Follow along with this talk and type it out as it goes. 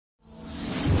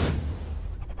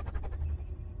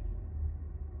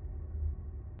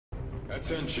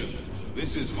Attention,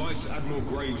 this is Vice Admiral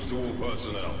Graves to all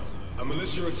personnel. A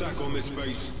militia attack on this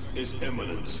base is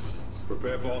imminent.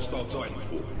 Prepare for hostile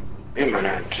Titanfall.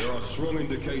 Imminent. There are strong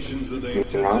indications that they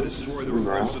intend to destroy the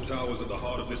repulsor towers at the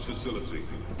heart of this facility.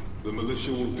 The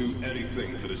militia will do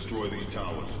anything to destroy these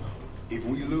towers. If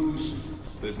we lose,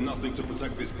 there's nothing to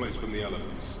protect this place from the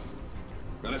elements.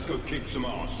 Now let's go kick some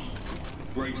ass.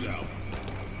 Graves out.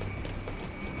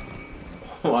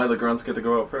 Why the grunts get to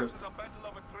go out first? It's a battle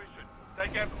of attrition.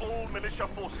 Take out all militia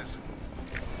forces.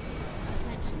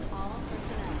 Attention all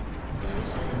personnel.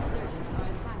 Militia insurgents are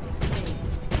attacking the base.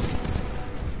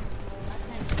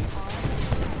 Attention all personnel.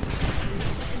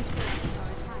 Militia insurgents are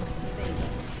attacking the base.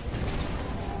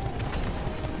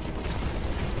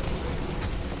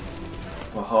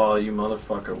 Oh, you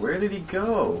motherfucker. Where did he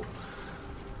go?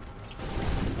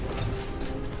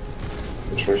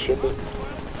 Attrition?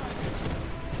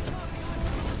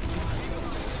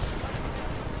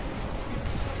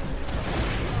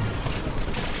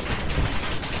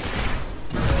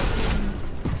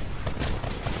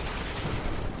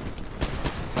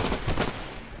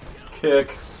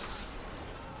 Kick.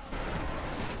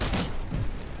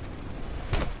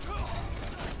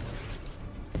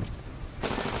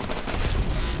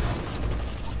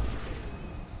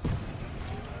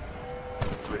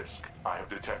 I have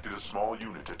detected a small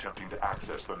unit attempting to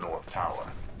access the North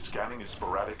Tower. Scanning is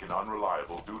sporadic and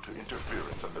unreliable due to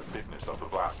interference and the thickness of the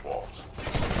blast walls.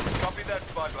 Copy that,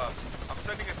 Spyglass. I'm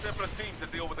sending a separate team to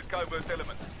deal with the covert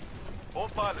elements. All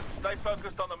pilots, stay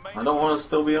focused on the main... I don't want to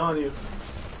still be on you.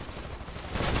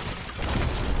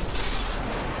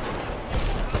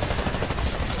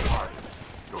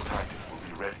 Your Titan will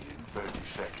be ready in 30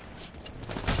 seconds.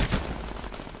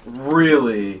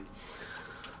 Really?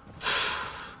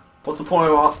 What's the point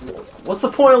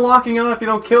of locking on if you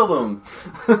don't kill them?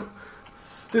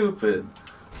 Stupid.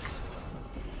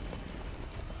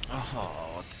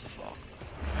 Oh, what the fuck?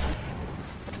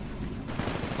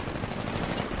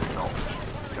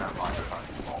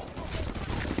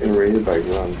 Getting raided by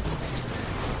grunts.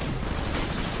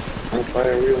 I'm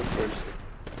fire real person.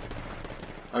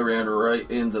 I ran right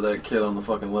into that kid on the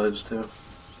fucking ledge too.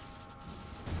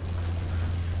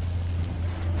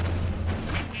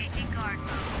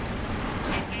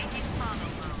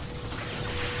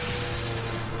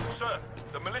 Sir,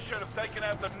 the militia have taken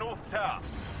out the North Tower.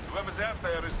 Whoever's out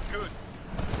there is good.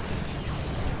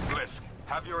 Blisk,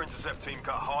 have your intercept team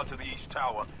cut hard to the East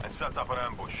Tower and set up an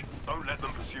ambush. Don't let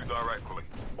them pursue directly.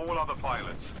 All other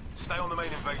pilots, stay on the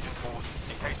main invasion force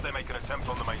in case they make an attempt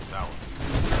on the main tower.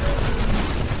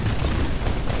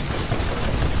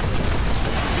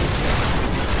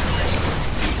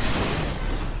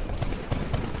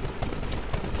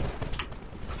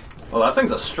 Well, that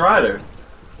thing's a Strider.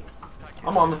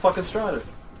 I'm on the fucking Strider.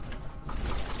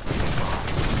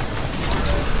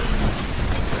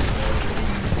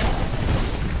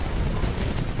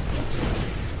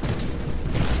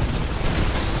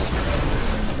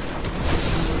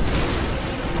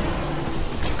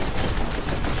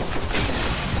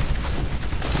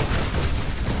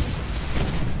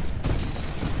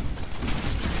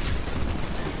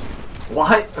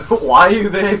 Why are you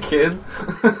there, kid?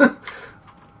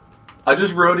 I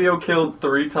just rodeo killed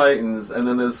 3 Titans, and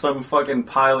then there's some fucking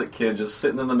pilot kid just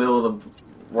sitting in the middle of the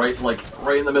right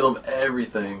in the middle of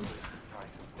everything.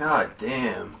 God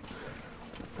damn.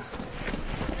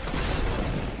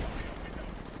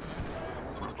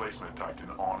 Replacement Titan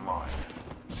online.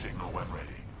 Signal when ready.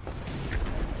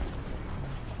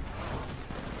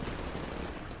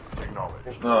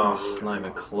 Acknowledged. Oh, not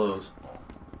even close.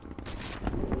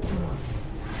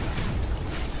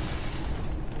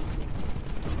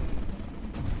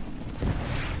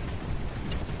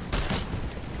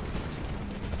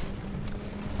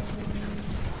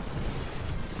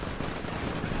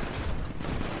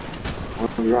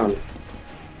 Runs.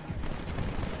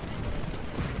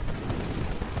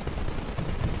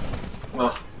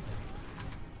 Ugh.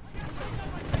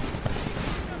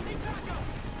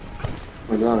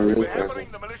 We're not a real We're person.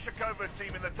 hammering the militia covert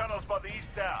team in the tunnels by the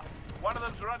East Tower. One of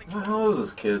them's running... What the hell is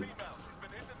this kid? He's been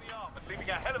hit in the arm and leaving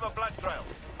a hell of a blood trail.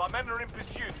 My men are in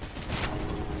pursuit.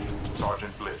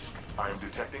 Sergeant Blisk, I am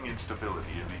detecting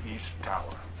instability in the East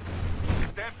Tower.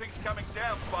 This damn thing's coming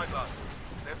down, Spyglass.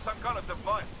 There's some kind of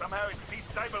device. Somehow it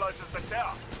destabilizes the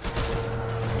tower.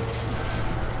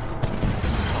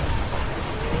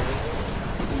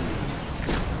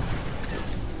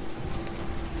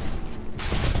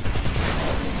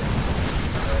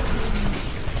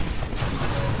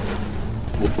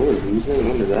 We're losing?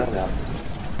 When did that happen?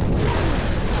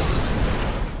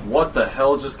 What the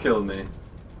hell just killed me?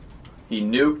 He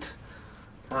nuked?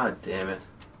 God damn it.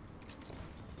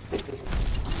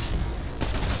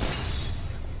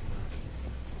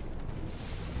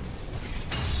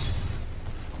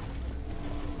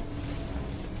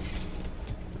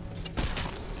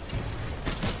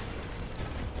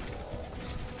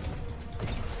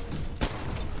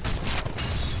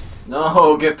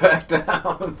 No, get back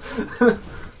down.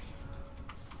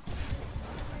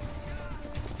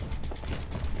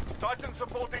 Titan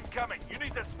support incoming. You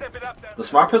need to step it up down. The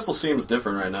smart pistol seems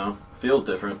different right now. Feels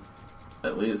different,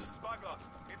 at least. Spyglass,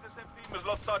 intercept team has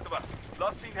lost sight of us.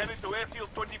 Last seen headed to airfield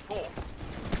 24.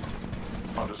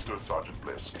 Understood, Sergeant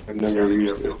Blisk. I've never Scanning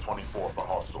used airfield it. 24 for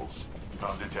hostiles.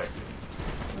 None detected.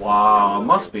 Wow,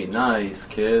 must be nice,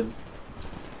 kid.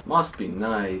 Must be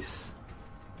nice.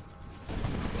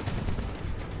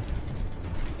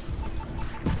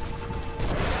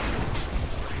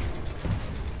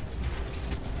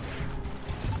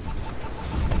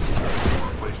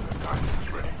 Replacement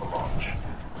Titans ready for launch.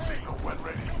 Signal when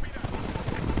ready.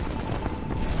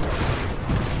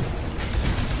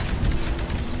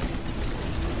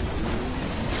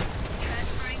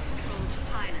 Transferring control to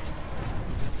pilot.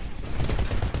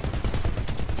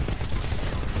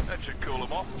 That should cool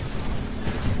them off.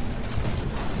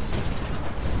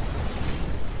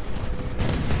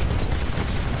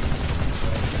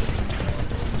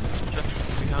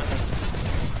 Behind us.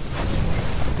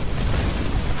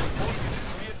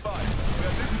 Be advised, we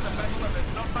are losing the battle and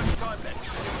there's not much time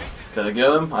left. Did I get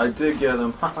him? I did get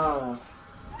him. Haha.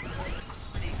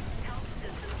 Health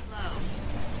systems low.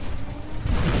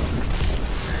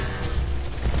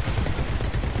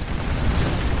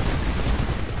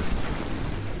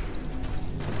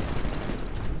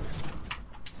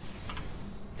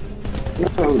 I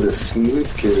don't know who this smooth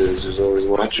kid is who's always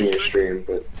watching your stream,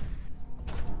 but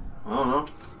I don't know.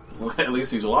 At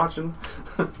least he's watching.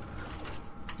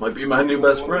 Might be my new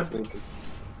best friend.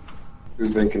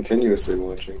 who's been continuously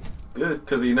watching. Good,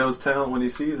 because he knows talent when he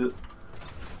sees it.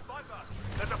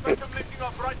 There's a phantom lifting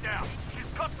off right now. She's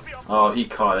got to be on. Oh, he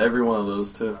caught every one of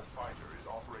those too. Fighter is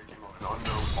operating on an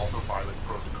unknown autopilot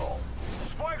protocol.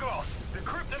 Spyglass,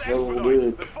 decrypted No, expedite.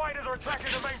 weird. The fighters are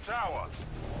attacking the main tower.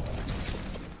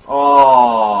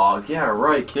 Oh, yeah,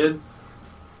 right, kid.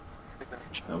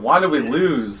 And why did we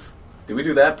lose? Did we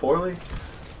do that poorly?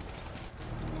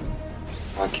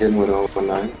 My kid went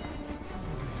 0-9.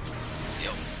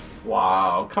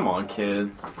 Wow, come on,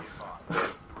 kid.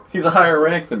 He's a higher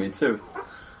rank than me, too.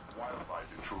 Wildlife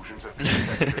intrusions have been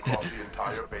detected across the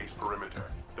entire base perimeter.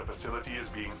 The facility is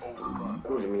being overrun.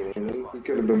 Doesn't mean anything. We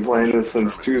could have been playing this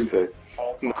since Tuesday.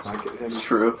 All Not like it It's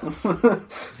true.